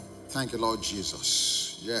Thank you, Lord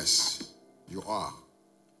Jesus. Yes, you are.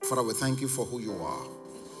 Father, we thank you for who you are.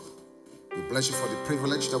 We bless you for the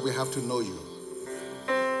privilege that we have to know you.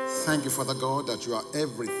 Thank you, Father God, that you are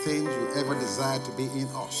everything you ever desired to be in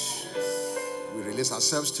us. We release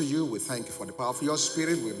ourselves to you. We thank you for the power of your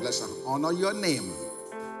spirit. We bless and honor your name.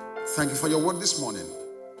 Thank you for your word this morning.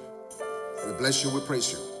 We bless you. We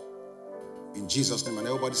praise you. In Jesus' name. And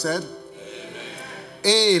everybody said,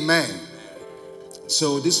 Amen. Amen.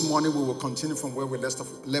 So this morning we will continue from where we left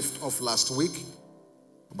off last week.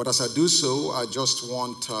 But as I do so, I just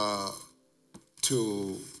want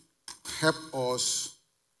to help us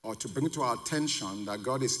or to bring to our attention that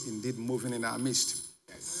God is indeed moving in our midst.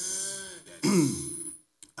 Yes.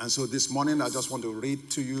 And so this morning I just want to read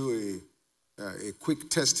to you a quick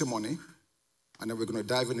testimony, and then we're going to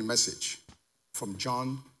dive in the message from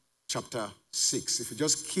John chapter 6. If you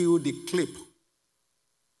just cue the clip,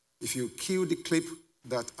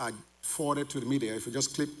 that I forwarded to the media, if you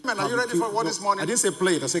just clip. Man, are you ready for what this morning? I didn't say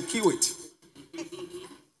play it, I said cue it.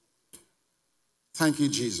 Thank you,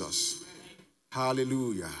 Jesus.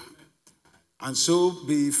 Hallelujah. And so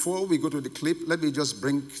before we go to the clip, let me just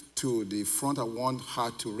bring to the front, I want her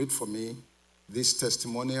to read for me this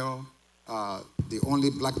testimonial, the only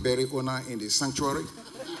BlackBerry owner in the sanctuary.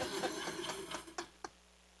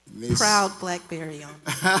 Proud BlackBerry owner.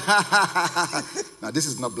 Now this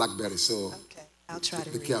is not BlackBerry, so okay, I'll try to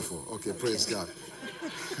be read careful. Okay, praise God.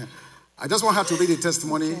 I just want her to read the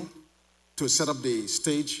testimony to set up the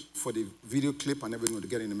stage for the video clip, and then we're going to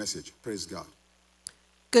get in the message. Praise God.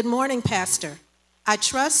 Good morning, Pastor. I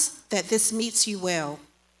trust that this meets you well.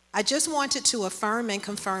 I just wanted to affirm and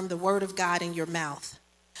confirm the word of God in your mouth.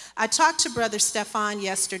 I talked to Brother Stefan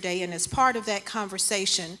yesterday, and as part of that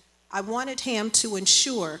conversation, I wanted him to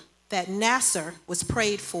ensure that Nasser was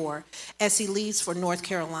prayed for as he leaves for North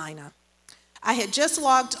Carolina. I had just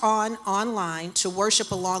logged online to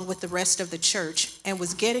worship along with the rest of the church and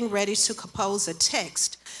was getting ready to compose a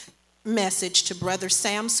text message to Brother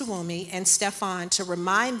Sam Suwumi and Stefan to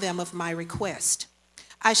remind them of my request.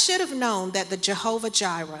 I should have known that the Jehovah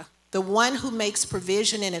Jireh, the one who makes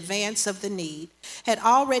provision in advance of the need, had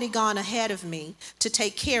already gone ahead of me to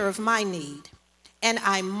take care of my need. And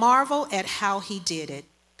I marvel at how he did it,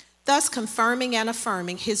 thus confirming and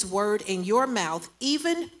affirming his word in your mouth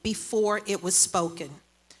even before it was spoken.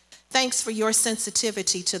 Thanks for your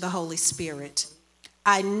sensitivity to the Holy Spirit.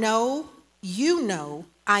 I know you know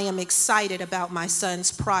I am excited about my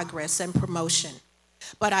son's progress and promotion,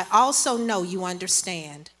 but I also know you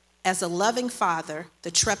understand, as a loving father,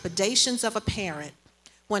 the trepidations of a parent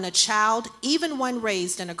when a child, even one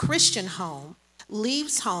raised in a Christian home,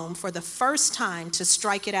 leaves home for the first time to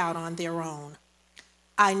strike it out on their own.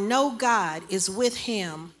 I know God is with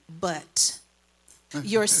him, but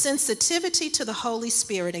your sensitivity to the Holy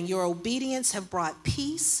Spirit and your obedience have brought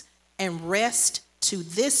peace and rest to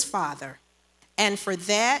this father. And for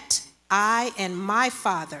that, I and my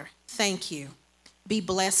Father thank you. Be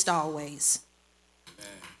blessed always.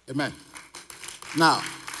 Amen. Now,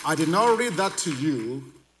 I did not read that to you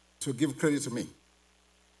to give credit to me.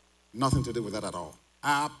 Nothing to do with that at all.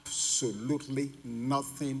 Absolutely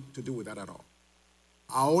nothing to do with that at all.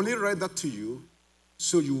 I only read that to you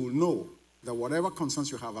so you will know that whatever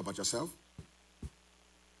concerns you have about yourself,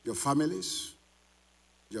 your families,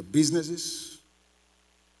 your businesses,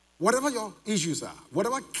 whatever your issues are,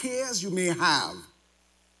 whatever cares you may have,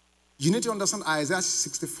 you need to understand Isaiah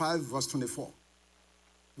 65 verse 24,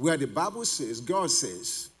 where the Bible says, God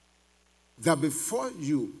says, that before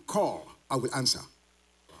you call, I will answer.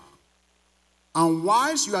 And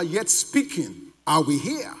whilst you are yet speaking, I will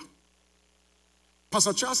hear.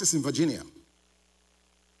 Pastor Charles is in Virginia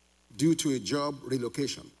due to a job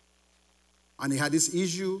relocation. And he had this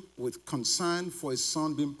issue with concern for his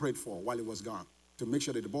son being prayed for while he was gone, to make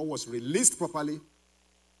sure that the boy was released properly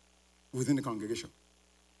within the congregation.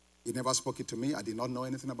 He never spoke it to me. I did not know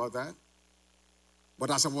anything about that. But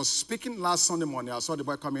as I was speaking last Sunday morning, I saw the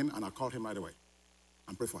boy come in and I called him right away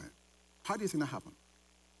and prayed for him. How do you think that happened?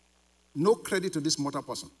 No credit to this mortal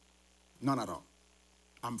person. None at all.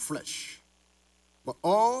 I'm flesh. But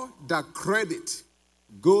all that credit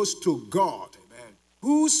goes to God. Amen.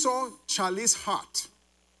 Who saw Charlie's heart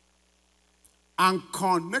and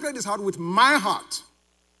connected his heart with my heart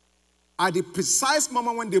at the precise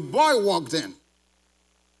moment when the boy walked in.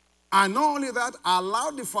 And not only that, I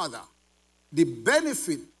allowed the father the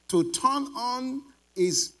benefit to turn on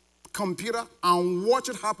his computer and watch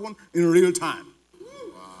it happen in real time.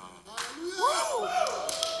 Wow.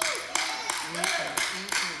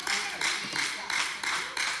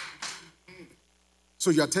 So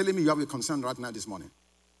you are telling me you have a concern right now this morning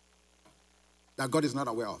that God is not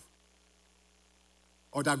aware of?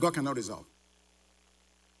 or that God cannot resolve,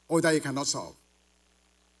 or that He cannot solve.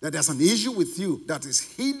 That there's an issue with you that is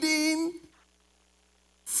hidden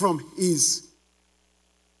from His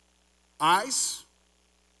eyes?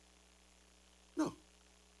 No.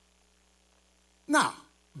 Now,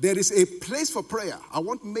 there is a place for prayer. I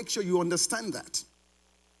want to make sure you understand that.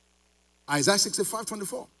 Isaiah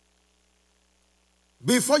 65:24.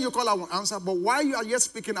 Before you call, I will answer, but while you are yet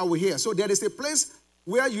speaking, I will hear. So there is a place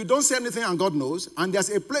where you don't say anything and God knows, and there's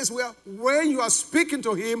a place where when you are speaking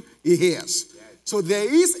to Him, He hears. Yes. So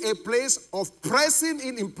there is a place of pressing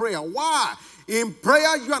in prayer. Why? In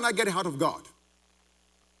prayer, you and I get out of God.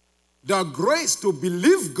 The grace to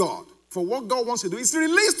believe God for what God wants to do is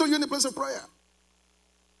released to you in the place of prayer.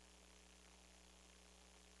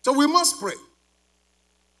 So we must pray.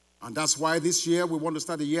 And that's why this year we want to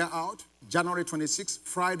start the year out. January 26th,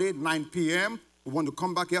 Friday, 9 p.m. We want to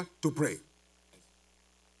come back here to pray.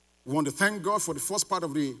 We want to thank God for the first part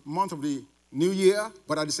of the month of the new year,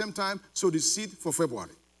 but at the same time, sow the seed for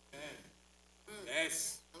February.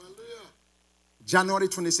 Yes. January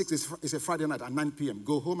 26th is a Friday night at 9 p.m.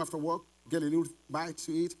 Go home after work, get a little bite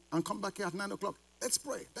to eat, and come back here at 9 o'clock. Let's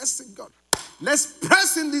pray. Let's thank God. Let's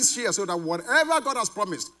press in this year so that whatever God has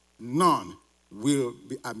promised, none will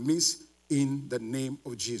be amiss in the name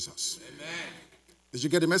of Jesus. Amen. Did you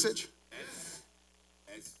get the message? Yes.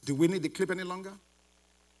 Yes. Do we need the clip any longer?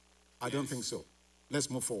 I don't think so. Let's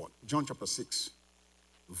move forward. John chapter 6,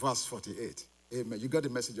 verse 48. Amen. You got the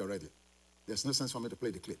message already. There's no sense for me to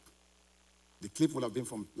play the clip. The clip would have been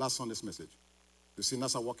from last Sunday's message. The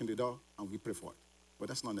sinners are walking the door and we pray for it. But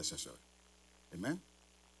that's not necessary. Amen.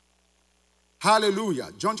 Hallelujah.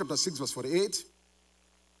 John chapter 6, verse 48.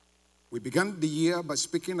 We began the year by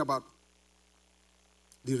speaking about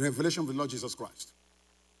the revelation of the Lord Jesus Christ,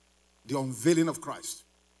 the unveiling of Christ.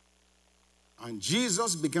 And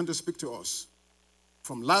Jesus began to speak to us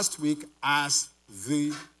from last week as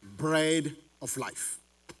the bread of life.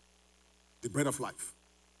 The bread of life.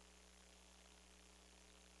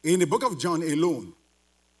 In the book of John alone,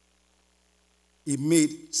 he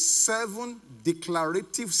made 7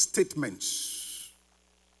 declarative statements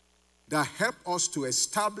that help us to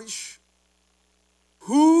establish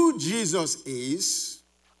who Jesus is,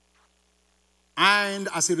 and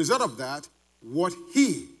as a result of that, what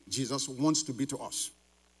He, Jesus, wants to be to us.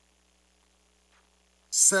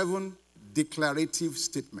 7 declarative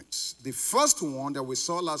statements. The first one that we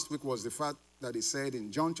saw last week was the fact that He said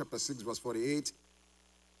in John chapter 6, verse 48,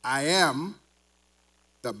 I am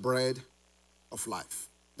the bread of life.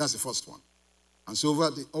 That's the first one. And so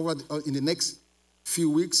in the next few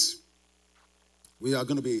weeks, we are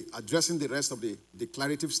going to be addressing the rest of the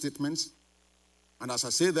declarative statements. And as I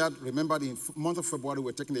say that, remember the month of February,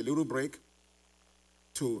 we're taking a little break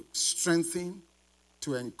to strengthen,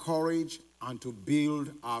 to encourage, and to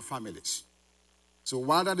build our families. So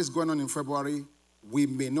while that is going on in February, we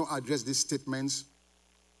may not address these statements,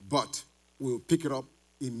 but we'll pick it up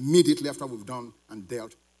immediately after we've done and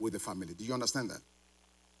dealt with the family. Do you understand that?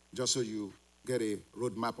 Just so you get a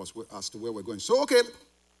roadmap as to where we're going. So, okay,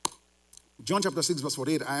 John chapter 6, verse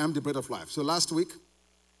 48, I am the bread of life. So last week,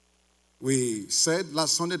 we said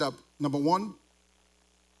last Sunday that, number one,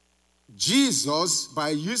 Jesus, by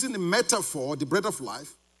using the metaphor, the bread of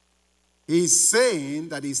life, he's saying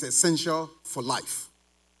that it's essential for life.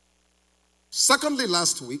 Secondly,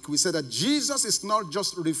 last week, we said that Jesus is not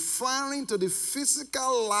just referring to the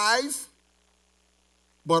physical life,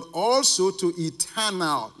 but also to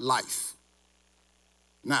eternal life.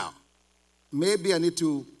 Now, maybe I need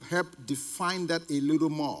to help define that a little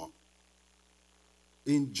more.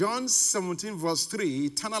 In John 17, verse 3,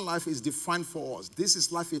 eternal life is defined for us. This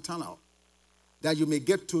is life eternal, that you may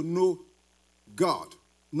get to know God,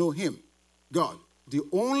 know Him, God, the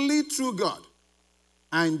only true God,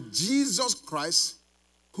 and Jesus Christ,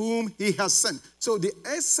 whom He has sent. So the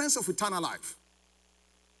essence of eternal life.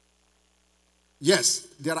 Yes,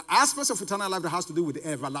 there are aspects of eternal life that has to do with the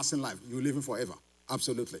everlasting life. You're living forever.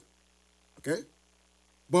 Absolutely. Okay?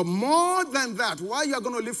 But more than that, while you're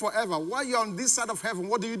going to live forever, while you're on this side of heaven,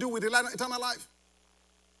 what do you do with eternal life?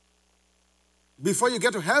 Before you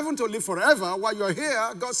get to heaven to live forever, while you're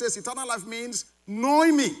here, God says eternal life means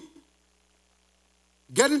knowing me.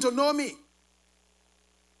 Getting to know me.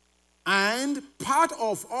 And part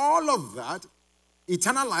of all of that,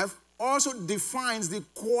 eternal life also defines the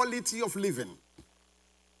quality of living.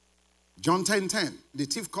 John 10:10, the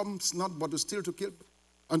thief comes not but to steal, to kill,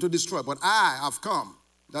 and to destroy. But I have come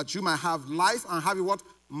that you might have life and have it what?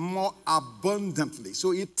 More abundantly.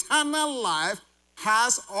 So eternal life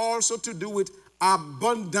has also to do with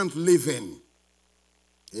abundant living.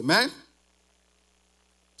 Amen?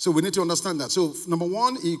 So we need to understand that. So number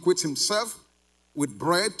one, he equates himself with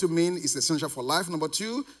bread to mean it's essential for life. Number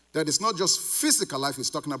two, that it's not just physical life he's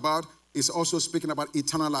talking about, it's also speaking about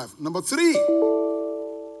eternal life. Number three,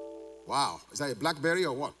 wow, is that a BlackBerry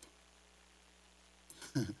or what?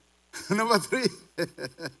 Number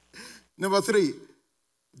three,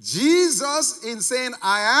 Jesus, in saying,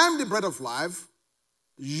 I am the bread of life,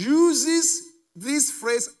 uses this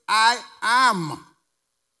phrase, I am.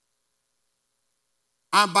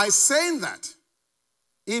 And by saying that,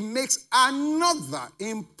 he makes another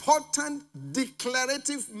important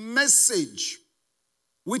declarative message,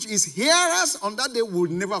 which his hearers on that day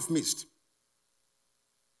would never have missed.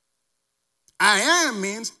 I am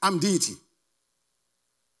means I'm deity.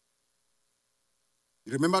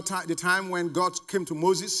 You remember the time when God came to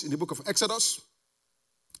Moses in the book of Exodus,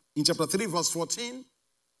 in chapter 3, verse 14,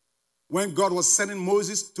 when God was sending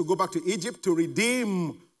Moses to go back to Egypt to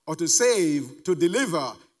redeem or to save, to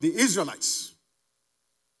deliver the Israelites.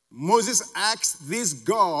 Moses asked this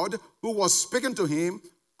God who was speaking to him,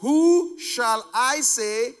 who shall I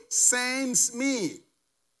say sends me?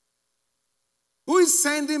 Who is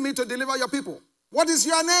sending me to deliver your people? What is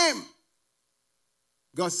your name?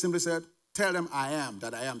 God simply said, tell them I am,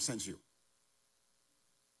 that I am sent you.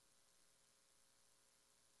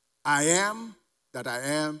 I am, that I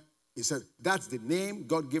am. He said, that's the name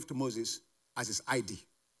God gave to Moses as his ID.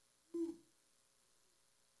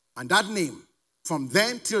 And that name, from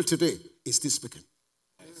then till today, is still speaking.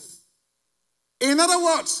 In other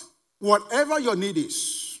words, whatever your need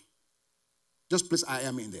is, just place I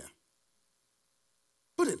am in there.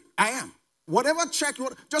 Put it, I am. Whatever check,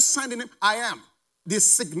 just sign the name, I am. The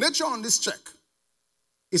signature on this check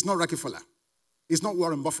is not Rockefeller. It's not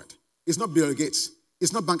Warren Buffett. It's not Bill Gates.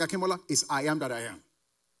 It's not Banker Kimola. It's I am that I am.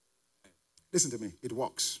 Listen to me. It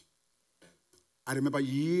works. I remember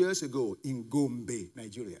years ago in Gombe,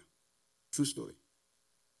 Nigeria. True story.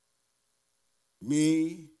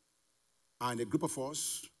 Me and a group of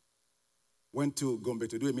us went to Gombe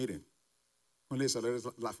to do a meeting. Only is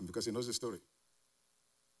laughing because he knows the story.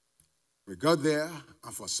 We got there,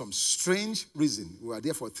 and for some strange reason, we were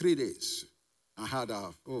there for 3 days. I had,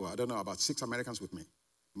 about 6 Americans with me.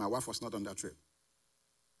 My wife was not on that trip.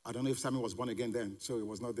 I don't know if Sammy was born again then, so he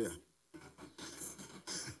was not there.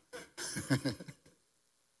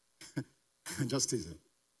 Just teasing.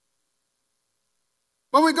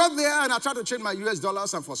 But we got there, and I tried to change my US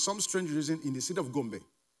dollars, and for some strange reason, in the city of Gombe,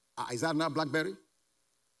 is that not BlackBerry?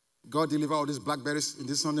 God deliver all these BlackBerries in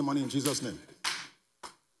this Sunday morning in Jesus' name.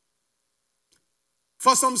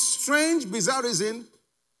 For some strange, bizarre reason,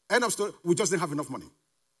 end of story, we just didn't have enough money.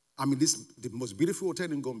 I mean, this the most beautiful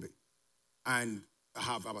hotel in Gombe. And I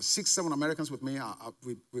have about 6, 7 Americans with me.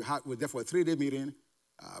 We were there for a 3-day meeting.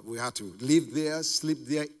 We had to live there, sleep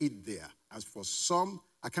there, eat there. As for some,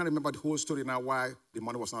 I can't remember the whole story now why the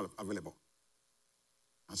money was not available.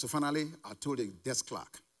 And so finally, I told the desk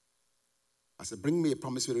clerk, I said, bring me a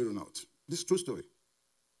promissory note. This is a true story.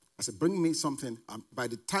 I said, bring me something. By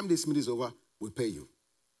the time this meeting is over, we'll pay you.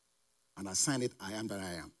 And I signed it, I am that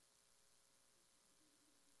I am.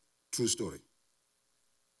 True story.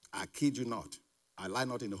 I kid you not. I lie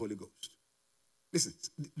not in the Holy Ghost. Listen,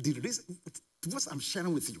 the reason, what I'm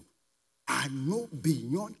sharing with you, I know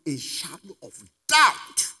beyond a shadow of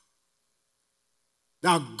doubt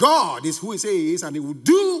that God is who he says he is, and he will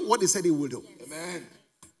do what he said he will do. Amen.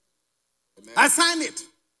 Amen. I signed it.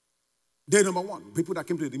 Day number 1, people that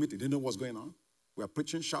came to the meeting, they know what's going on. We are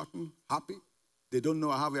preaching, shouting, happy. They don't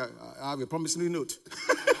know I have a promissory note.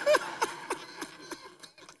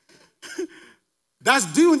 That's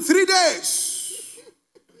due in 3 days.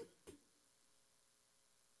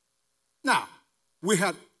 Now, we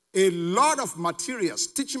had a lot of materials,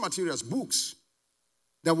 teaching materials, books,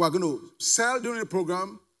 that we're going to sell during the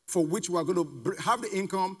program, for which we're going to have the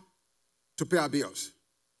income to pay our bills.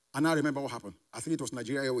 And I remember what happened. I think it was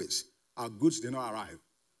Nigeria Airways. Our goods did not arrive.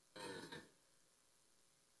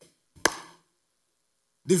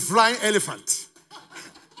 The flying elephant.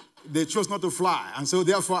 They chose not to fly. And so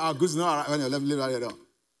therefore our goods did not arrive. Let me leave that here.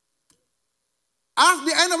 At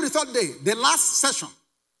the end of the 3rd day, the last session,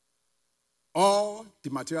 all the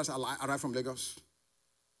materials arrived from Lagos.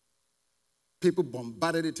 People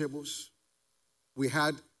bombarded the tables. We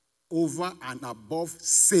had over and above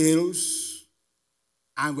sales.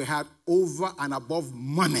 And we had over and above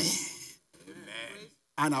money. Amen.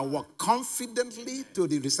 And I walked confidently to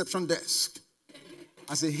the reception desk.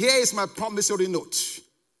 I said, here is my promissory note.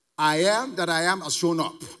 I am that I am has shown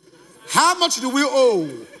up. How much do we owe?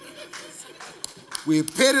 We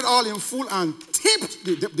paid it all in full and tipped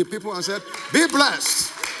the people and said, be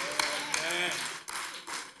blessed.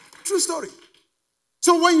 True story.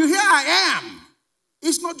 So when you hear I am,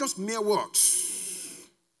 it's not just mere words.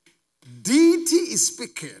 Deity is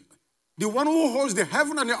speaking. The one who holds the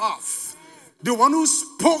heaven and the earth. The one who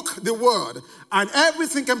spoke the word and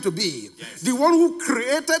everything came to be. Yes. The one who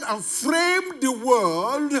created and framed the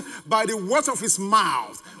world by the words of his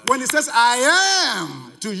mouth. When he says, I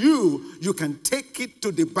am to you, you can take it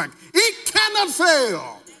to the bank. It cannot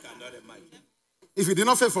fail. If it did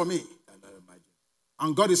not fail for me,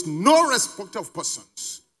 and God is no respecter of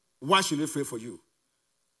persons, why should he fail for you?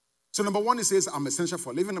 So number one, he says, I'm essential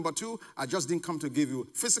for living. Number two, I just didn't come to give you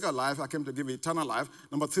physical life. I came to give you eternal life.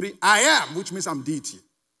 Number three, I am, which means I'm deity.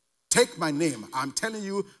 Take my name. I'm telling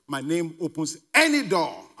you, my name opens any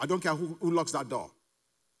door. I don't care who locks that door.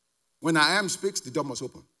 When I am speaks, the door must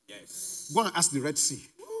open. Yes. Go and ask the Red Sea.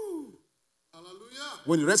 Woo. Hallelujah.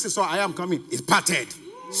 When the Red Sea saw I am coming, it parted.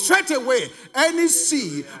 Straight away, any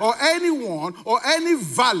sea or anyone or any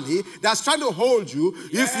valley that's trying to hold you,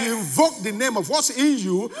 yes, if you invoke the name of what's in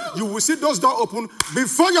you, you will see those doors open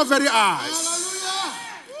before your very eyes.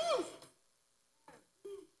 Hallelujah.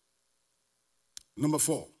 Number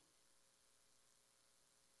four,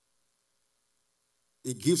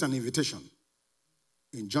 it gives an invitation.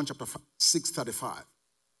 In John chapter 6:35,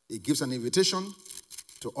 it gives an invitation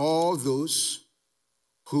to all those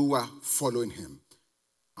who are following him.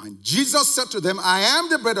 And Jesus said to them, I am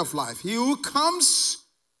the bread of life. He who comes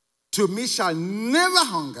to me shall never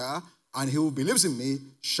hunger, and he who believes in me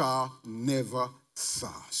shall never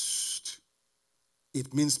thirst.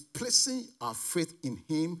 It means placing our faith in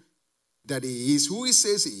him, that he is who he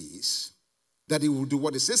says he is, that he will do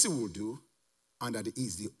what he says he will do, and that he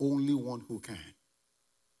is the only one who can.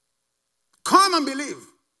 Come and believe.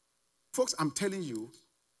 Folks, I'm telling you,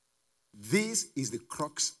 this is the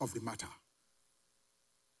crux of the matter.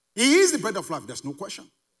 He is the bread of life, there's no question.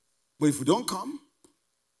 But if you don't come,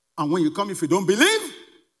 and when you come, if you don't believe,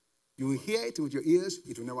 you will hear it with your ears,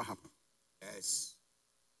 it will never happen. Yes.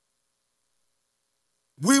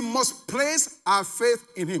 We must place our faith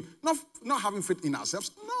in him. Not having faith in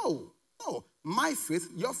ourselves. No. My faith,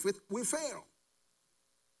 your faith will fail.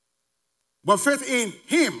 But faith in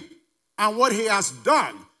him and what he has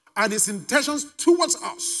done and his intentions towards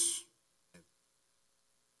us.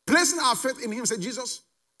 Placing our faith in him, say, Jesus,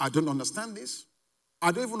 I don't understand this.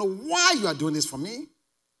 I don't even know why you are doing this for me.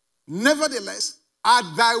 Nevertheless, at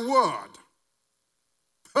thy word.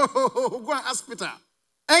 Go and ask Peter.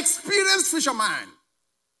 Experienced fisherman.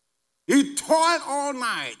 He toiled all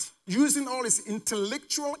night using all his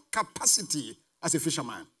intellectual capacity as a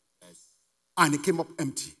fisherman. Yes. And he came up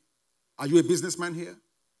empty. Are you a businessman here?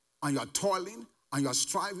 And you are toiling and you are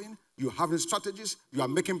striving. You are having strategies. You are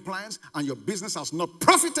making plans and your business has not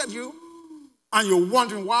profited you. And you're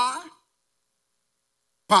wondering why?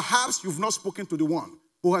 Perhaps you've not spoken to the one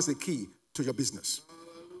who has the key to your business.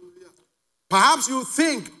 Perhaps you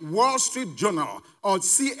think Wall Street Journal or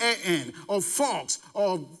CAN or Fox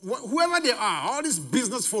or whoever they are, all these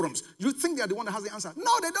business forums, you think they are the one that has the answer.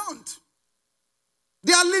 No, they don't.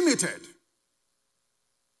 They are limited.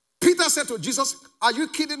 Peter said to Jesus, are you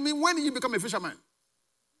kidding me? When did you become a fisherman?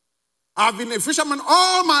 I've been a fisherman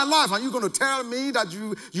all my life, and you're going to tell me that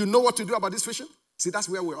you know what to do about this fishing? See, that's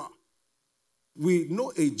where we are. We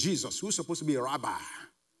know a Jesus who's supposed to be a rabbi,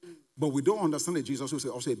 but we don't understand a Jesus who's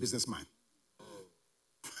also a businessman.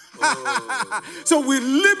 So we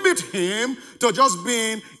limit him to just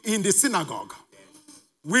being in the synagogue.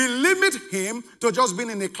 We limit him to just being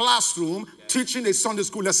in a classroom teaching a Sunday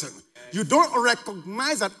school lesson. You don't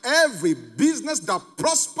recognize that every business that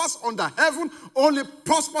prospers under heaven only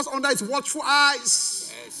prospers under its watchful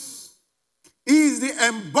eyes. Yes. He is the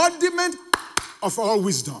embodiment of all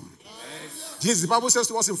wisdom. Yes. Jesus, the Bible says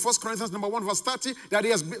to us in 1 Corinthians 1 verse 30 that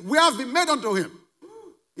we have been made unto him.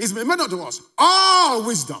 He's been made unto us all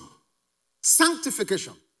wisdom,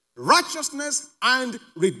 sanctification, righteousness, and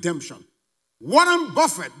redemption. Warren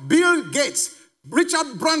Buffett, Bill Gates,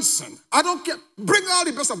 Richard Branson, I don't care. Bring all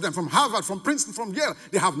the best of them from Harvard, from Princeton, from Yale.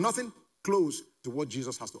 They have nothing close to what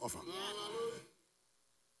Jesus has to offer.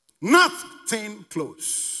 Nothing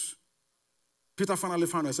close. Peter finally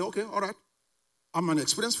found I said, okay, all right. I'm an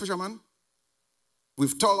experienced fisherman.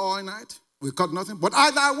 We've toiled all night. We caught nothing. But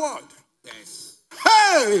at thy word. Yes.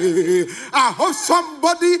 Hey, I hope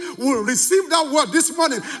somebody will receive that word this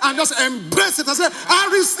morning and just embrace it and say, I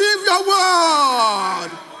receive your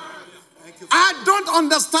word. I don't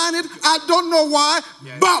understand it. I don't know why.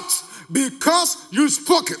 Yes. But because you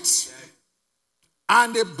spoke it. Yes.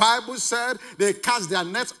 And the Bible said they cast their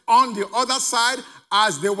nets on the other side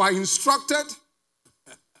as they were instructed.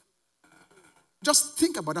 Just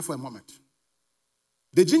think about that for a moment.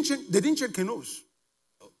 They didn't change canoes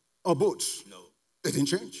or boats. No. They didn't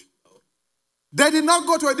change. They did not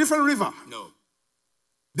go to a different river. No.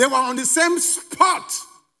 They were on the same spot,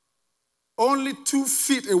 only 2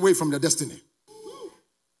 feet away from their destiny.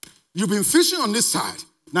 You've been fishing on this side.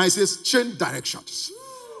 Now it says change directions.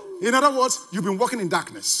 In other words, you've been walking in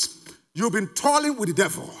darkness. You've been toiling with the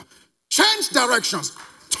devil. Change directions.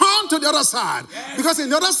 Turn to the other side. Yes. Because in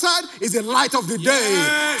the other side is the light of the day.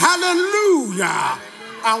 Yes. Hallelujah. Hallelujah.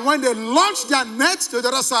 And when they launched their nets to the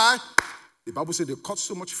other side, the Bible said they caught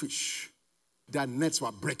so much fish, their nets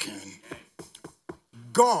were breaking.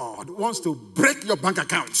 God wants to break your bank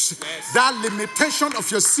accounts. Yes. That limitation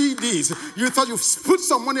of your CDs. You thought you've put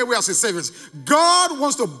some money away as a savings. God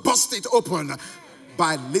wants to bust it open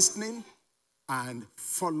by listening and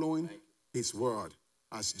following his word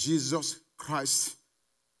as Jesus Christ,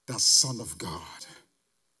 the Son of God.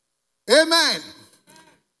 Amen.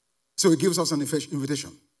 So he gives us an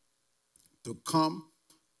invitation to come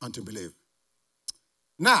and to believe.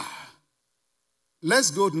 Now,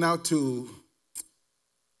 let's go now to,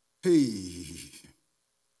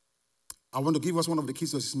 I want to give us one of the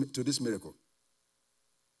keys to this miracle.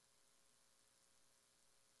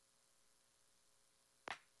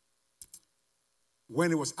 When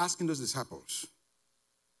he was asking those disciples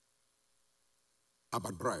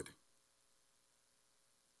about bread,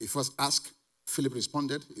 he first asked, Philip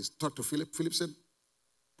responded, he talked to Philip. Philip said,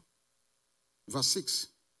 verse 6,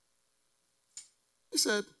 he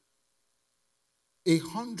said,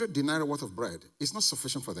 100 denarii worth of bread is not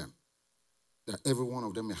sufficient for them, that every one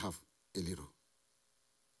of them may have a little.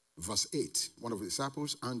 Verse 8, one of the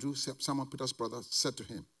disciples, Andrew, Simon Peter's brother, said to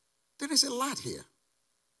him, there is a lad here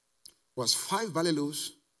who has 5 barley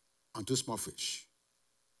loaves and 2 small fish.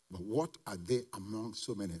 But what are they among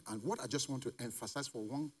so many? And what I just want to emphasize for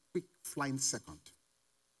one quick flying second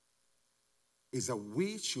is that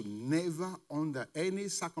we should never, under any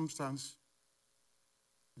circumstance,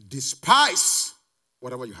 despise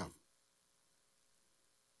whatever you have.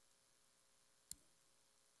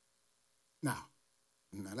 Now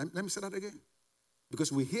let me say that again.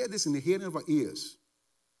 Because we hear this in the hearing of our ears.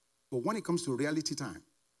 But when it comes to reality time,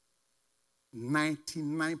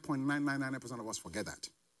 99.999% of us forget that.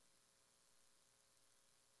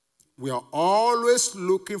 We are always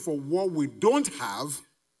looking for what we don't have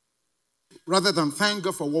rather than thank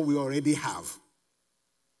God for what we already have.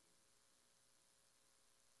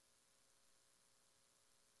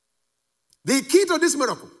 The key to this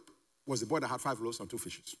miracle was the boy that had 5 loaves and 2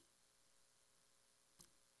 fishes.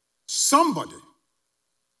 Somebody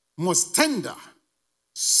must tender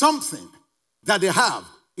something that they have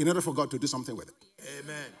in order for God to do something with it.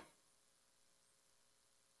 Amen.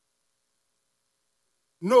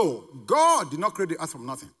 No, God did not create the earth from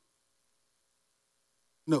nothing.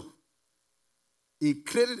 No. He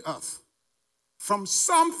created earth from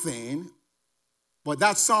something, but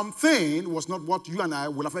that something was not what you and I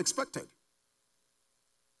would have expected.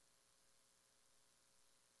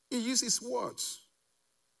 He used his words.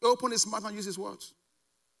 He opened his mouth and used his words.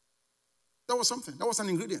 That was something. That was an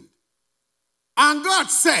ingredient. And God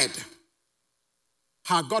said,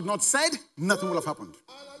 had God not said, nothing would have happened.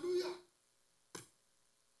 Hallelujah.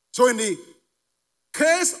 So in the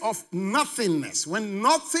case of nothingness, when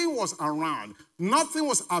nothing was around, nothing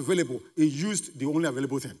was available, he used the only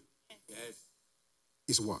available thing. Yes.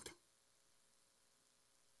 His word.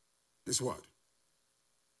 His word.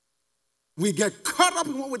 We get caught up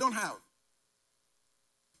in what we don't have,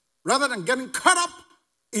 rather than getting caught up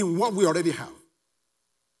in what we already have.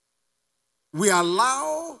 We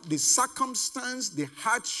allow the circumstance, the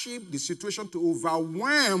hardship, the situation to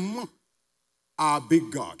overwhelm our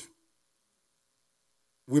big God.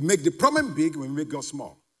 We make the problem big when we make God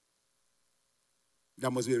small. There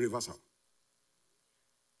must be a reversal.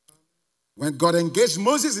 When God engaged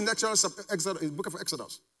Moses in the book of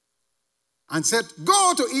Exodus and said,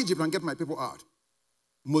 go to Egypt and get my people out,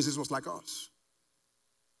 Moses was like us.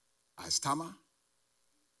 I stammer.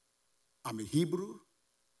 I'm a Hebrew.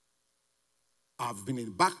 I've been in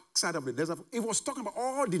the backside of the desert. He was talking about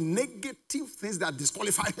all the negative things that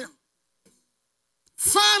disqualify him.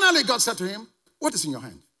 Finally, God said to him, what is in your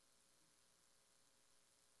hand?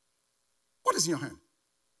 What is in your hand?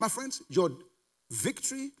 My friends, your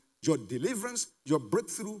victory, your deliverance, your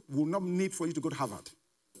breakthrough will not need for you to go to Harvard.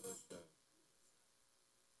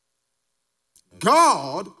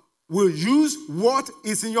 God will use what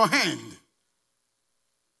is in your hand.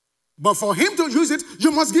 But for him to use it, you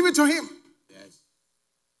must give it to him. Yes.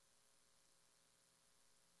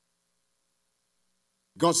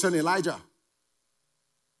 God sent Elijah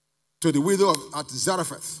to the widow at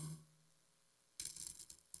Zarephath.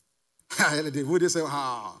 The widow said,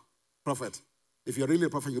 prophet, If you're really a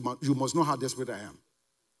prophet, you must know how desperate I am.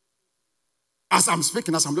 As I'm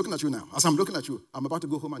speaking, as I'm looking at you now, as I'm looking at you, I'm about to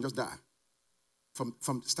go home and just die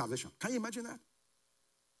from starvation. Can you imagine that?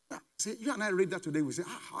 Now, see, you and I read that today, we say,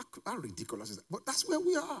 how ridiculous is that? But that's where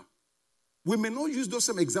we are. We may not use those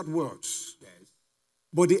same exact words. Yes.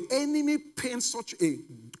 But the enemy paints such a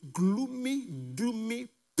gloomy, doomy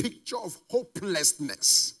picture of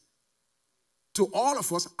hopelessness to all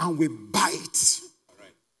of us, and we bite.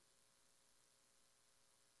 Right.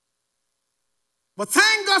 But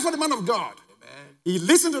thank God for the man of God. Amen. He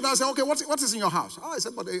listened to that and said, okay, what is in your house? Oh, I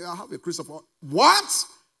said, but I have a cruse of oil. What?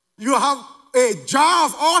 You have a jar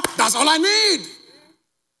of oil? That's all I need.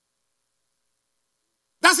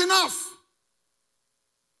 That's enough.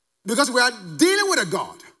 Because we are dealing with a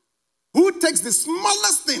God who takes the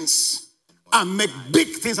smallest things and make big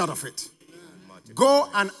things out of it. Go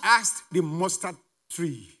and ask the mustard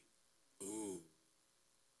tree.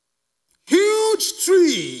 Huge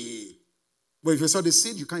tree. But if you saw the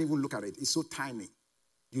seed, you can't even look at it. It's so tiny.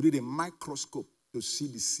 You need a microscope to see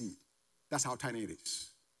the seed. That's how tiny it is.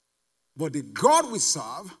 But the God we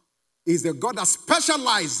serve is the God that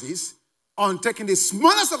specializes on taking the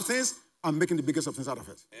smallest of things and making the biggest of things out of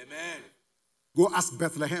it. Amen. Go ask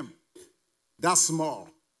Bethlehem. That small,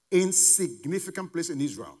 insignificant place in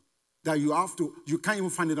Israel that you can't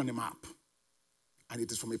even find it on the map. And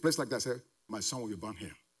it is from a place like that, say, my son will be born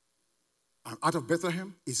here. And out of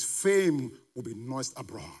Bethlehem, his fame will be noised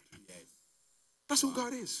abroad. Yes. That's who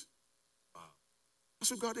God is. Wow. That's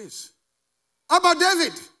who God is. How about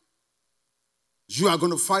David? You are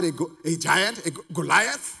going to fight a giant, a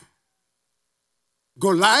Goliath?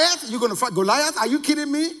 Goliath? You're going to fight Goliath? Are you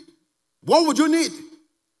kidding me? What would you need?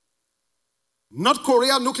 North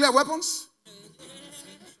Korea nuclear weapons?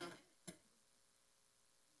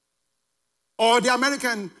 Or the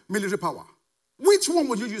American military power? Which one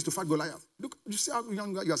would you use to fight Goliath? Look, you see how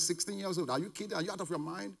young you are? You are 16 years old. Are you kidding? Are you out of your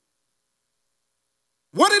mind?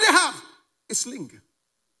 What did they have? A sling.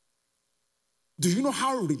 Do you know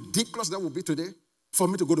how ridiculous that would be today? For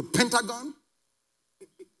me to go to Pentagon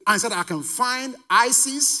and said I can find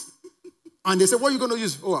ISIS, and they said, what are you going to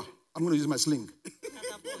use? Oh, I'm going to use my sling.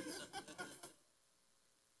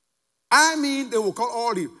 I mean, they will call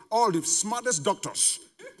all the smartest doctors.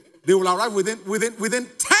 They will arrive within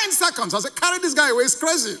 10 seconds. I said, carry this guy away. It's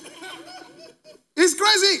crazy. It's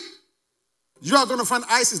crazy. You are going to find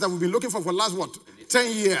ISIS that we've been looking for the last,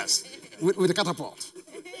 10 years with a catapult.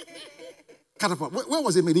 Catapult. Where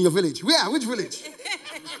was it made? In your village? Where? Which village?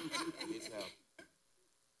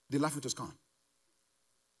 They laugh it was gone.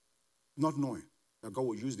 Not knowing that God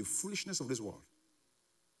will use the foolishness of this world.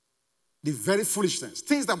 The very foolishness.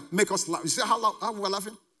 Things that make us laugh. You see how we're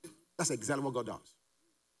laughing? That's exactly what God does.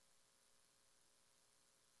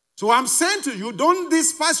 So I'm saying to you, don't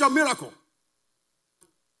despise your miracle.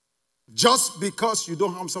 Just because you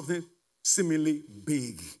don't have something seemingly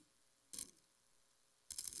big.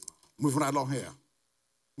 Moving right along here.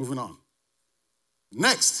 Moving on.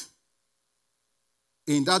 Next.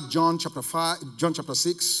 In that John chapter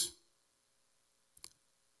 6,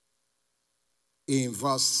 in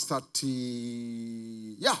verse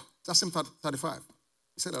 30, that's in 35.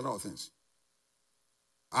 He said a lot of things.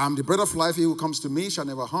 I am the bread of life. He who comes to me shall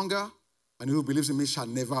never hunger, and he who believes in me shall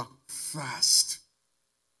never thirst.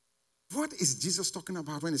 What is Jesus talking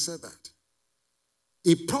about when he said that?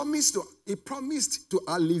 He promised to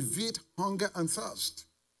alleviate hunger and thirst.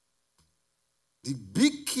 The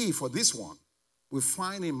big key for this one we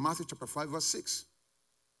find in Matthew chapter 5, verse 6.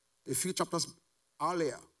 A few chapters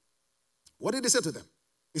earlier. What did he say to them?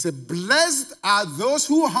 He said, blessed are those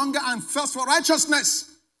who hunger and thirst for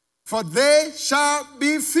righteousness, for they shall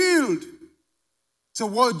be filled. So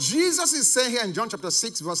what Jesus is saying here in John chapter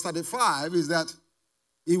 6, verse 35 is that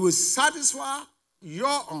he will satisfy your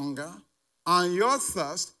hunger and your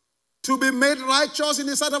thirst to be made righteous in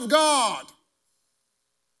the sight of God.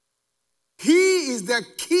 He is the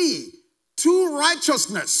key to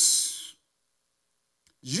righteousness.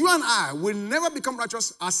 You and I will never become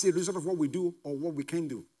righteous as a result of what we do or what we can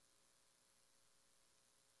do.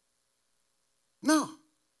 No.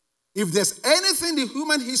 If there's anything in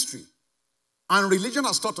human history and religion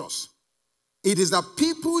has taught us, it is that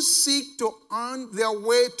people seek to earn their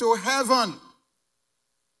way to heaven.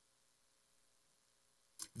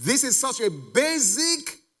 This is such a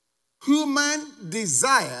basic human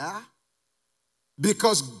desire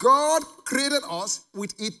because God created us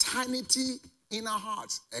with eternity in our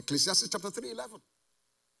hearts. Ecclesiastes chapter 3:11.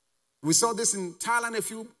 We saw this in Thailand a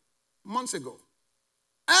few months ago.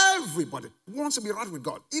 Everybody wants to be right with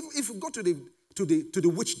God. If you go to the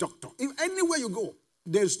witch doctor, if anywhere you go,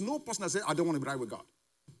 there's no person that says, I don't want to be right with God.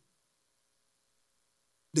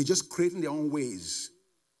 They're just creating their own ways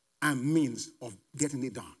and means of getting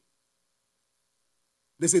it done.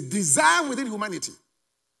 There's a desire within humanity.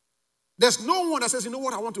 There's no one that says, you know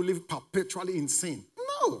what, I want to live perpetually in sin.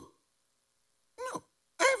 No. No.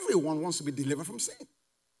 Everyone wants to be delivered from sin.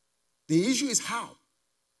 The issue is how.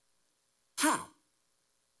 How?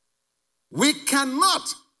 We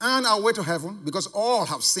cannot earn our way to heaven because all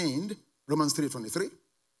have sinned. Romans 3:23.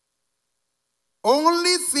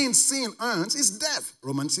 Only thing sin earns is death.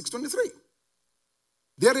 Romans 6:23.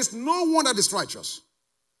 There is no one that is righteous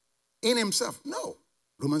in himself. No.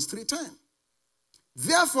 Romans 3:10.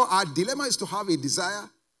 Therefore, our dilemma is to have a desire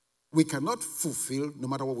we cannot fulfill no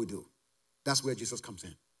matter what we do. That's where Jesus comes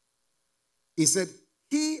in. He said,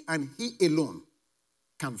 he and he alone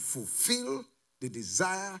can fulfill the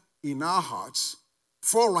desire in our hearts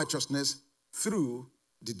for righteousness through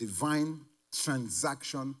the divine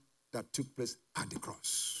transaction that took place at the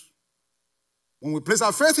cross. When we place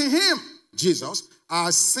our faith in him, Jesus,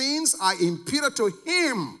 our sins are imputed to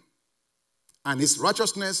him and his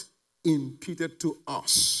righteousness imputed to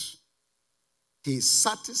us. He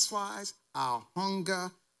satisfies our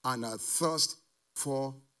hunger and our thirst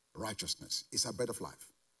for righteousness. It's a bread of life.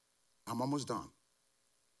 I'm almost done.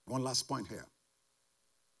 One last point here.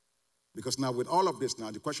 Because now with all of this now,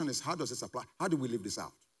 the question is, how does this apply? How do we live this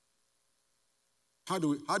out? How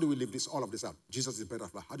do we live this, all of this out? Jesus is the bread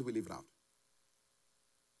of life. How do we live it out?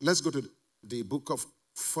 Let's go to the book of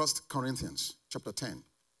 1 Corinthians chapter 10.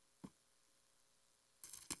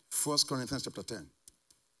 1 Corinthians chapter 10.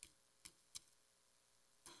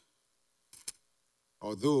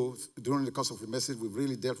 Although during the course of the message we've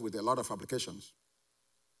really dealt with a lot of applications.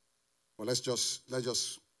 But let's just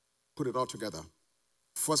put it all together.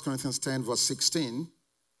 1 Corinthians 10 verse 16.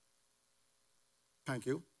 Thank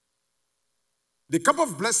you. The cup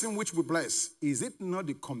of blessing which we bless, is it not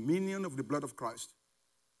the communion of the blood of Christ?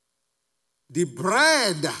 The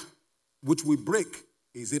bread which we break,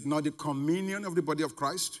 is it not the communion of the body of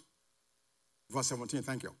Christ? Verse 17,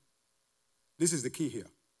 thank you. This is the key here.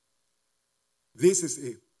 This is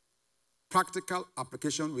a practical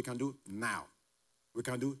application we can do now. We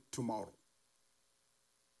can do tomorrow.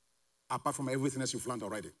 Apart from everything else you've learned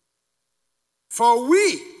already. For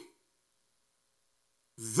we,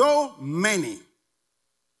 though many,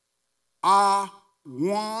 are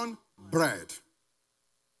one bread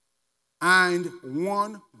and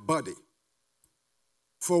one body.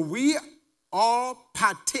 For we all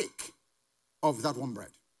partake of that one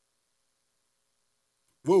bread.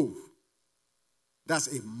 Whoa.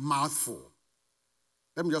 That's a mouthful.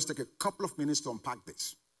 Let me just take a couple of minutes to unpack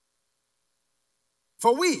this.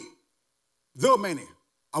 For we, though many,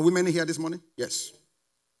 are we many here this morning? Yes.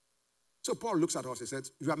 So Paul looks at us and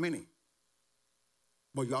says, you are many,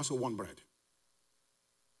 but you are also one bread.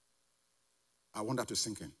 I want that to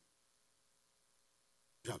sink in.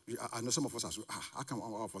 I know some of us are, how can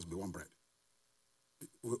all of us be one bread?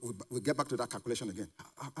 We get back to that calculation again.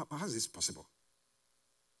 How is this possible?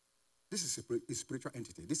 This is a spiritual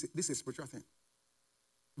entity. This is a spiritual thing.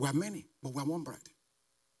 We are many, but we are one bread.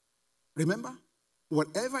 Remember,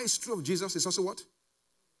 whatever is true of Jesus is also what?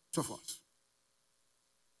 True of us.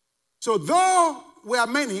 So though we are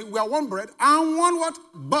many, we are one bread and one what?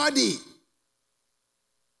 Body.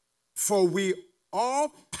 For we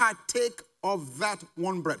all partake of that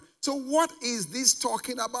one bread. So what is this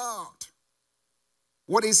talking about?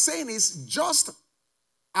 What he's saying is, just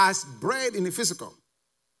as bread in the physical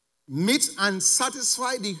meets and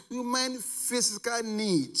satisfies the human physical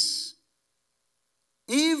needs,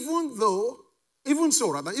 even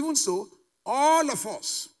so, all of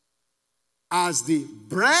us, as the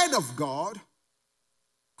bread of God,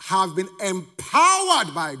 have been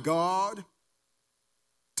empowered by God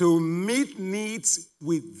to meet needs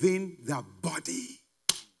within the body.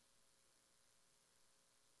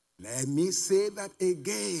 Let me say that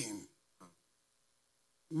again.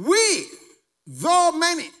 We, though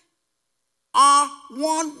many, are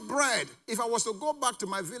one bread. If I was to go back to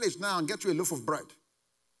my village now and get you a loaf of bread,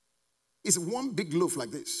 it's one big loaf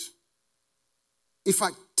like this. If I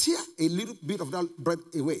tear a little bit of that bread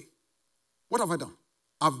away, what have I done?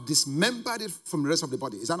 I've dismembered it from the rest of the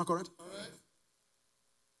body. Is that not correct? Correct.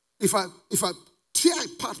 If I tear a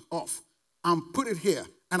part off and put it here,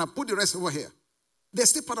 and I put the rest over here, they're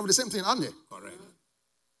still part of the same thing, aren't they? Correct.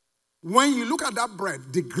 When you look at that bread,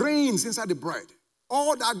 the grains inside the bread,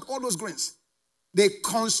 all those grains, they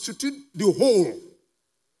constitute the whole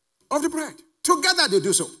of the bread. Together they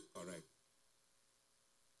do so. Correct.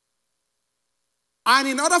 And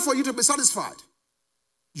in order for you to be satisfied,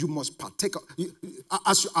 you must partake of,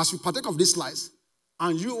 as you partake of this slice,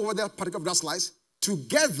 and you over there partake of that slice,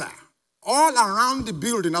 together all around the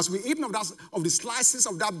building, as we eat of the slices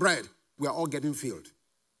of that bread, we are all getting filled.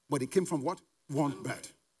 But it came from what? One bread.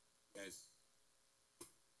 Yes.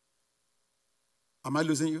 Am I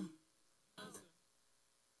losing you?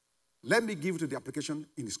 Let me give you the application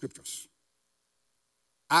in the scriptures.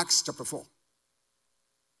 Acts chapter 4.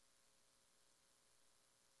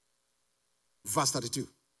 Verse 32.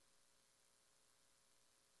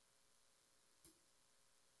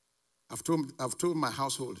 I've told my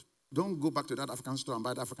household, don't go back to that African store and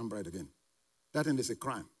buy the African bread again. That thing is a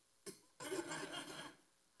crime.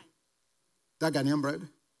 That Ghanaian bread,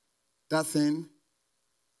 that thing,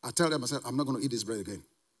 I tell them, I said, I'm not going to eat this bread again.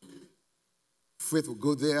 Faith will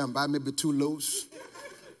go there and buy maybe 2 loaves,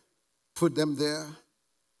 put them there.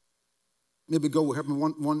 Maybe God will help me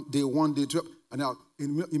one day, 2. And now,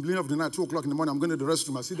 in the middle of the night, 2 o'clock in the morning, I'm going to the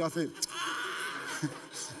restroom. I see that thing.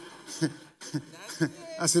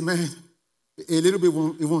 I said, man, a little bit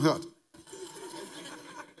it won't hurt.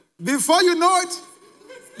 Before you know it,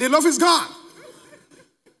 the loaf is gone.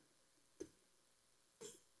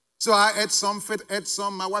 So I ate some, Faith ate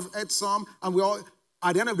some, my wife ate some, and we all,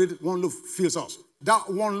 at the end of it, one loaf fills us. That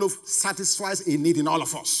one loaf satisfies a need in all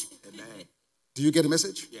of us. Amen. Do you get the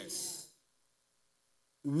message? Yes.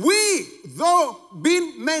 We, though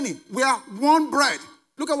being many, we are one bread.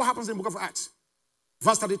 Look at what happens in the book of Acts.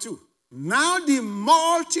 Verse 32. Now the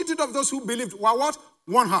multitude of those who believed were what?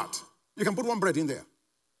 One heart. You can put one bread in there.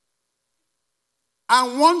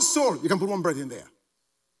 And one soul. You can put one bread in there.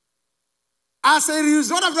 As a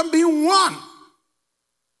result of them being one,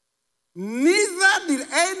 neither did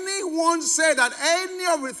anyone say that any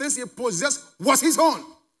of the things he possessed was his own.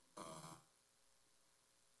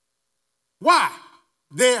 Why?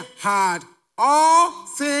 They had all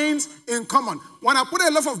things in common. When I put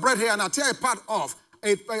a loaf of bread here and I tear a part off,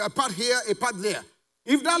 a part here, a part there,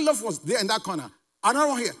 if that loaf was there in that corner, another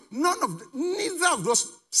one here, neither of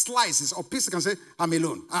those slices or pieces can say, I'm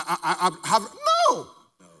alone. I have, no.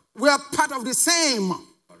 We are part of the same. All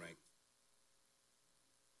right.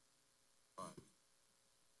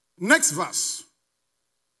 Next verse.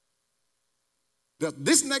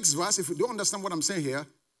 This next verse, if you don't understand what I'm saying here,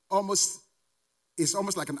 it's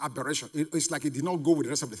almost like an aberration. It's like it did not go with the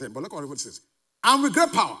rest of the thing. But look what it says. And with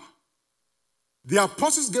great power, the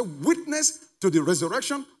apostles gave witness to the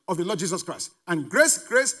resurrection of the Lord Jesus Christ. And great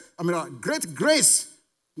grace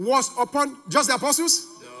was upon just the apostles?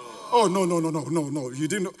 No. Oh, no. You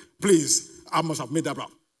didn't know. Please, I must have made that up.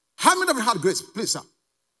 How many of you had grace? Please, sir.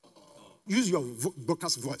 Use your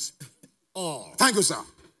broadcast voice. Oh. Thank you, sir.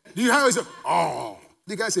 Do you hear it? Oh.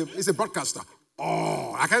 The guy said, he's a broadcaster.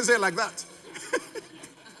 Oh. I can't say it like that.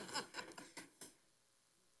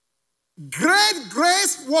 Great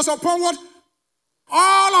grace was upon what?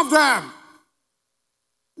 All of them.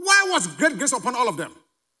 Why was great grace upon all of them?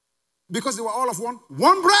 Because they were all of one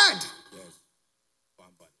bread. Yes. One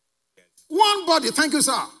body. Yes. One body. Thank you,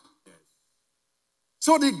 sir. Yes.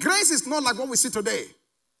 So the grace is not like what we see today.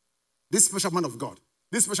 This special man of God,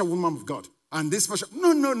 this special woman of God, and this special...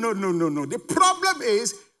 No. The problem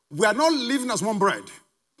is we are not living as one bread.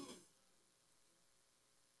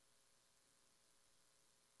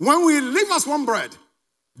 When we live as one bread,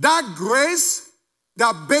 that grace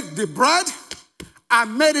that baked the bread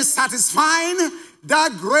and made it satisfying,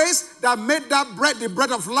 that grace that made that bread the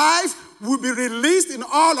bread of life will be released in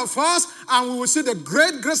all of us, and we will see the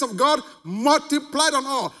great grace of God multiplied on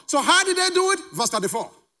all. So how did they do it? Verse 34.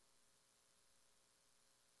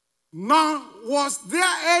 Now, was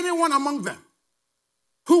there anyone among them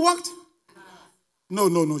who walked? No,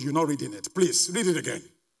 you're not reading it. Please, read it again.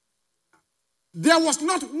 There was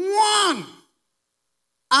not one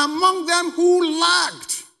among them who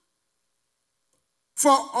lacked.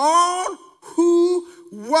 For all who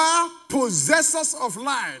were possessors of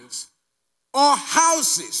lands or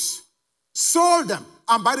houses sold them.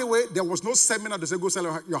 And by the way, there was no seminar that said, go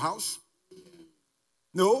sell your house.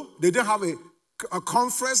 No, they didn't have a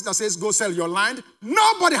conference that says, go sell your land.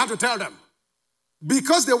 Nobody had to tell them.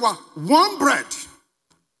 Because they were one bread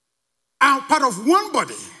and part of one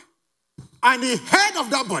body. And the head of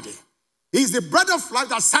that body is the bread of life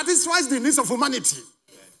that satisfies the needs of humanity.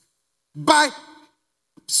 By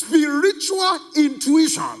spiritual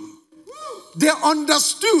intuition, they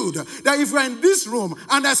understood that if we're in this room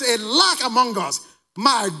and there's a lack among us,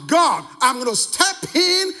 my God, I'm going to step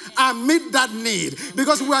in and meet that need.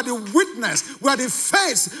 Because we are the witness, we are the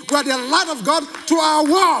face, we are the light of God to our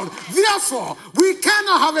world. Therefore, we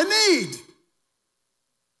cannot have a need.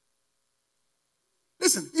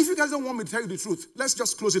 Listen, if you guys don't want me to tell you the truth, let's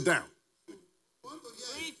just close it down.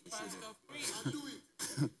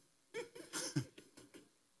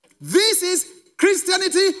 This is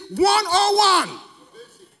Christianity 101.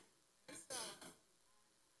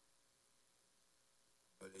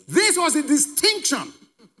 This was the distinction.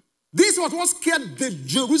 This was what scared the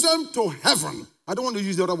Jerusalem to heaven. I don't want to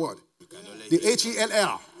use the other word. The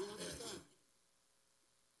Hell.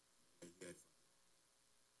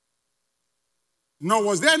 Nor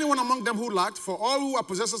was there anyone among them who lacked, for all who were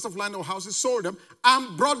possessors of land or houses sold them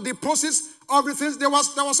and brought the proceeds of the things that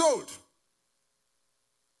were sold.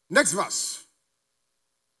 Next verse.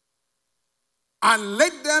 And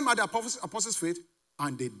laid them at the apostles' feet,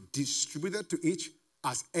 and they distributed to each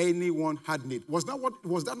as anyone had need. Was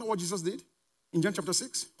that not what Jesus did in John chapter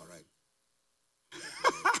 6? All right.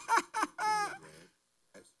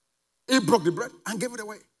 He broke the bread and gave it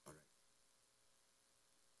away. All right.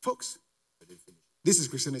 Folks, this is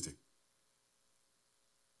Christianity.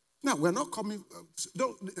 Now, we're not coming.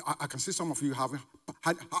 I can see some of you having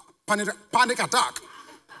panic attack.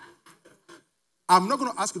 I'm not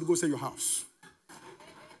going to ask you to go sell your house.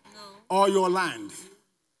 No. Or your land.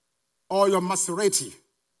 Or your Maserati.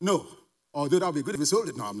 No. Although that would be good if you sold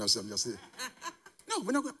it. No, I'm just saying. No,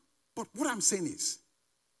 we're not going. But what I'm saying is,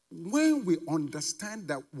 when we understand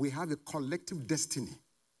that we have a collective destiny,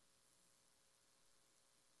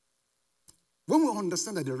 when we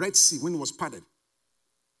understand that the Red Sea, when it was parted,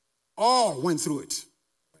 all went through it.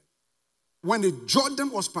 When the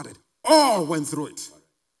Jordan was parted, all went through it.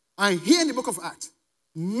 And here in the book of Acts,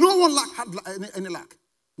 no one had any lack.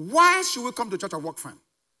 Why should we come to church and work fine?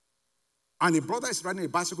 And a brother is riding a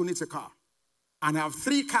bicycle, needs a car. And I have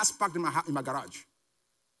 3 cars parked in my garage.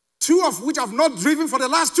 2 of which I've not driven for the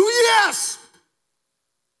last 2 years.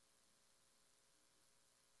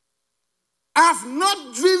 I've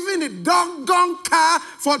not driven a doggone car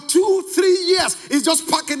for 2-3 years. It's just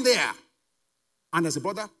parking there. And there's a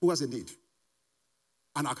brother who has a need.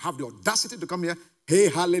 And I have the audacity to come here. Hey,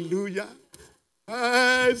 hallelujah.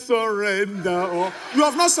 I surrender. Oh, you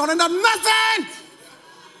have not surrendered nothing.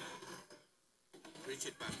 Preach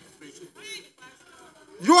it, Pastor. Preach it.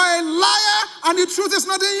 You are a liar and the truth is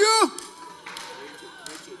not in you.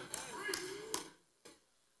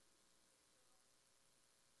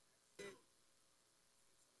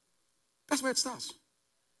 That's where it starts.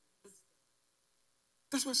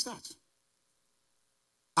 That's where it starts.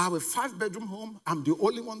 I have a 5-bedroom home. I'm the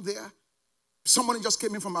only one there. Somebody just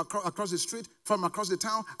came in from across the street, from across the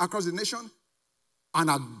town, across the nation. And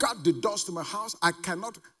I got the doors to my house. I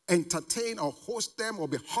cannot entertain or host them or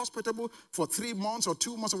be hospitable for 3 months or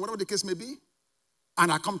 2 months or whatever the case may be.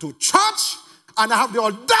 And I come to church and I have the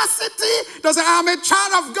audacity to say, I'm a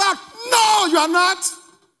child of God. No, you are not.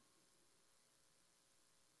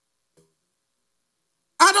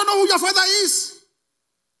 I don't know who your father is.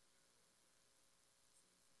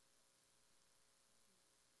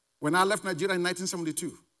 When I left Nigeria in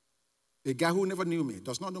 1972, a guy who never knew me,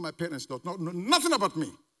 does not know my parents, does not know nothing about me,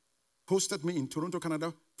 hosted me in Toronto,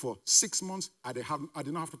 Canada for 6 months. I did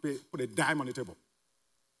not have to put a dime on the table.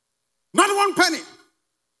 Not 1 penny.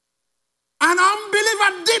 An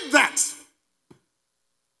unbeliever did that.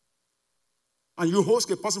 And you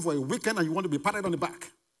host a person for a weekend and you want to be patted on the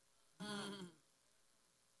back.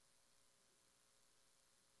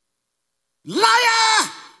 Liar!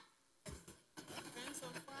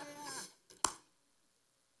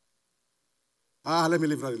 Let me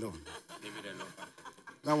leave that alone. Leave it alone.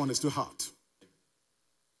 That one is too hard.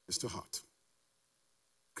 It's too hard.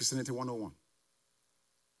 Christianity 101.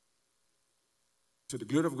 To the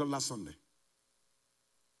glory of God last Sunday,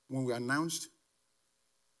 when we announced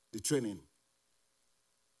the training,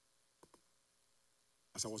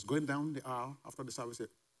 as I was going down the aisle after the service,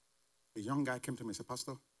 a young guy came to me and said,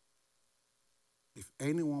 Pastor, if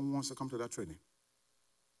anyone wants to come to that training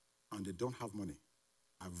and they don't have money,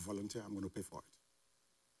 I volunteer, I'm going to pay for it.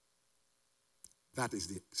 That is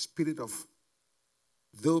the spirit of,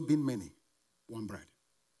 though being many, one bread.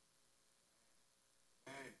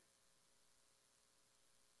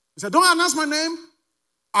 He said, don't announce my name.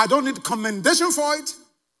 I don't need commendation for it.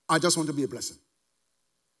 I just want to be a blessing.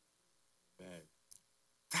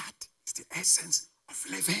 That is the essence of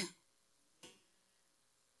living.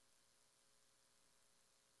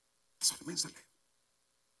 That's what it means to live.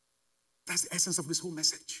 That's the essence of this whole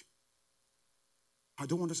message. I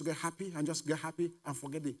don't want us to get happy and just get happy and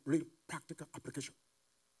forget the real practical application.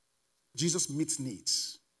 Jesus meets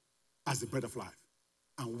needs as the bread of life.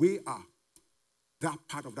 And we are that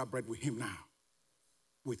part of that bread with him now.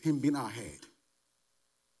 With him being our head.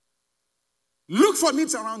 Look for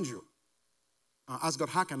needs around you. And ask God,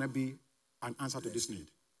 how can I be an answer to this need?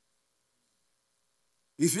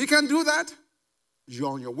 If you can do that,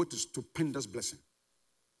 you're on your way to stupendous blessing.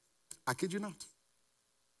 I kid you not.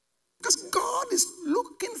 Because God God is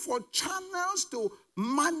looking for channels to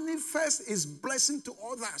manifest his blessing to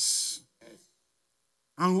others.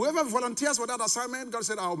 And whoever volunteers for that assignment, God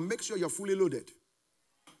said, I'll make sure you're fully loaded.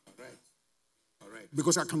 All right.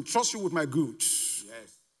 Because I can trust you with my goods.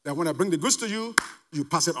 Yes. That when I bring the goods to you, you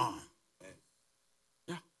pass it on. Yes.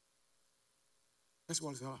 Yeah. That's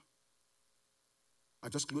what it's all. I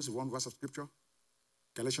just closed with one verse of scripture.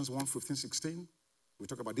 Galatians 1:15-16. We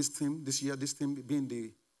talk about this theme this year, this theme being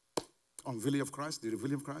the unveiling of Christ, the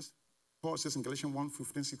revealing of Christ. Paul says in Galatians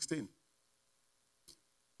 1:15-16.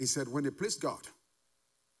 He said, when they placed God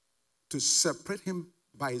to separate him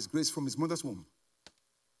by his grace from his mother's womb.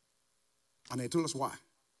 And he told us why.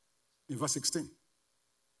 In verse 16.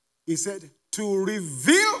 He said, to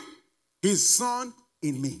reveal his son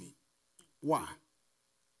in me. Why?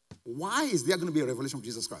 Why is there going to be a revelation of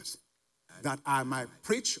Jesus Christ? That I might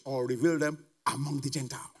preach or reveal them among the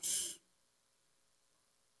Gentiles.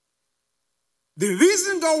 The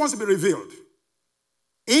reason God wants to be revealed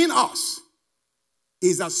in us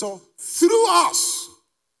is that so through us,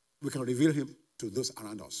 we can reveal him to those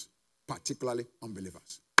around us, particularly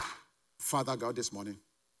unbelievers. Father God, this morning,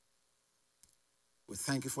 we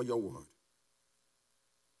thank you for your word.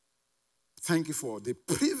 Thank you for the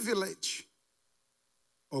privilege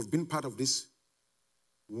of being part of this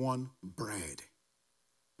one bread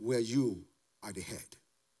where you are the head.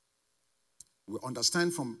 We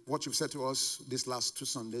understand from what you've said to us these last 2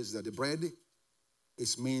 Sundays that the bread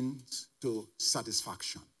is means to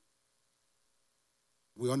satisfaction.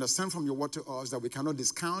 We understand from your word to us that we cannot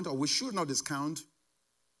discount, or we should not discount,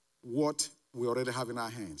 what we already have in our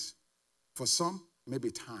hands. For some,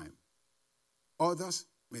 maybe time. Others,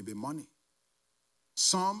 maybe money.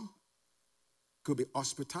 Some could be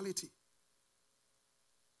hospitality,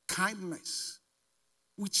 kindness,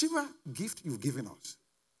 whichever gift you've given us.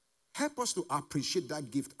 Help us to appreciate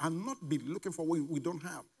that gift and not be looking for what we don't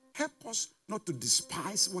have. Help us not to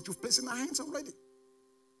despise what you've placed in our hands already.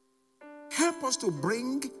 Help us to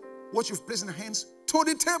bring what you've placed in our hands to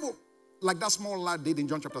the table, like that small lad did in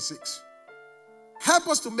John chapter 6. Help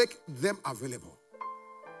us to make them available.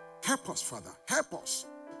 Help us, Father. Help us.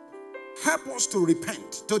 Help us to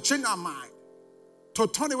repent, to change our mind, to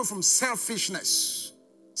turn away from selfishness,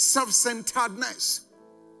 self-centeredness,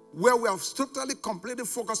 where we have totally, completely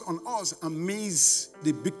focused on us and miss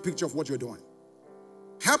the big picture of what you're doing.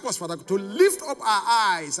 Help us, Father, to lift up our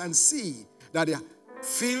eyes and see that the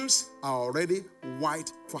fields are already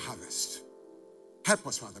white for harvest. Help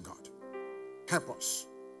us, Father God. Help us.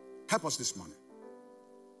 Help us this morning.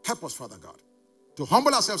 Help us, Father God, to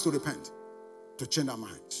humble ourselves, to repent, to change our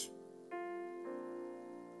minds.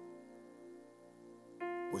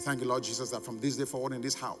 We thank you, Lord Jesus, that from this day forward in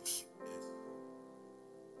this house,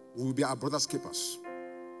 we will be our brother's keepers.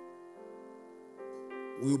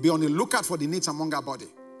 We will be on the lookout for the needs among our body,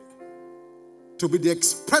 to be the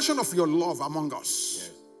expression of your love among us.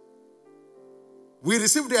 Yes. We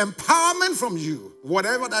receive the empowerment from you,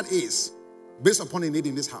 whatever that is, based upon a need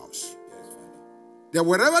in this house. Yes. That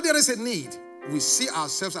wherever there is a need, we see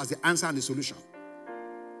ourselves as the answer and the solution.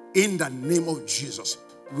 In the name of Jesus,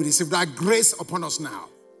 we receive that grace upon us now.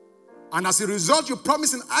 And as a result, you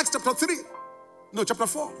promise in Acts chapter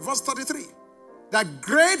 4, verse 33, that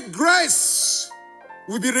great grace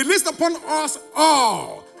will be released upon us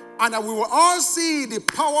all, and that we will all see the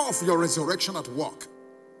power of your resurrection at work.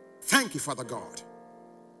 Thank you, Father God.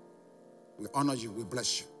 We honor you, we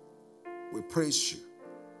bless you, we praise you,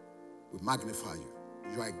 we magnify you.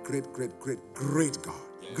 You are a great, great, great, great God.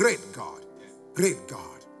 Yes. Great God. Yes. Great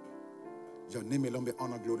God. Your name alone be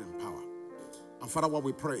honor, glory, and power. And Father, what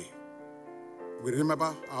we pray, we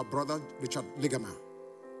remember our brother Richard Ligama.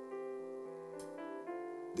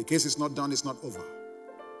 The case is not done, it's not over.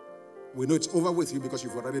 We know it's over with you because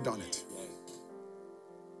you've already done it.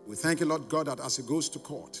 We thank you, Lord God, that as he goes to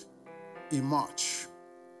court in March,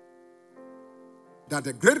 that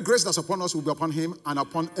the great grace that's upon us will be upon him and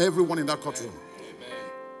upon everyone in that courtroom. Amen.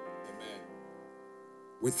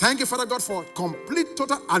 We thank you, Father God, for complete,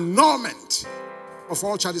 total annulment of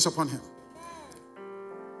all charges upon him.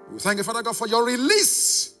 We thank you, Father God, for your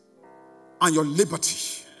release and your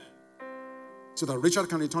liberty, so that Richard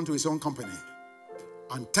can return to his own company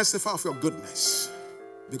and testify of your goodness,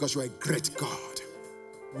 because you are a great God.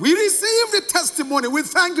 We receive the testimony. We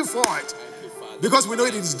thank you for it, because we know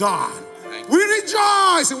it is done. We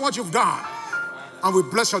rejoice in what you've done, and we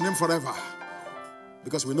bless your name forever,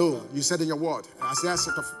 because we know you said in your word, Isaiah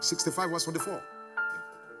 65 verse 44,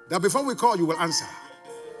 that before we call, you will answer.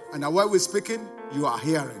 And that while we're speaking, you are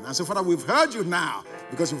hearing. And so, Father, we've heard you now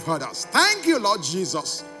because you've heard us. Thank you, Lord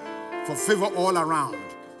Jesus, for favor all around.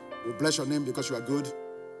 We bless your name because you are good.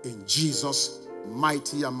 In Jesus'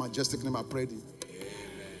 mighty and majestic name I pray.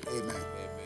 Amen. Amen.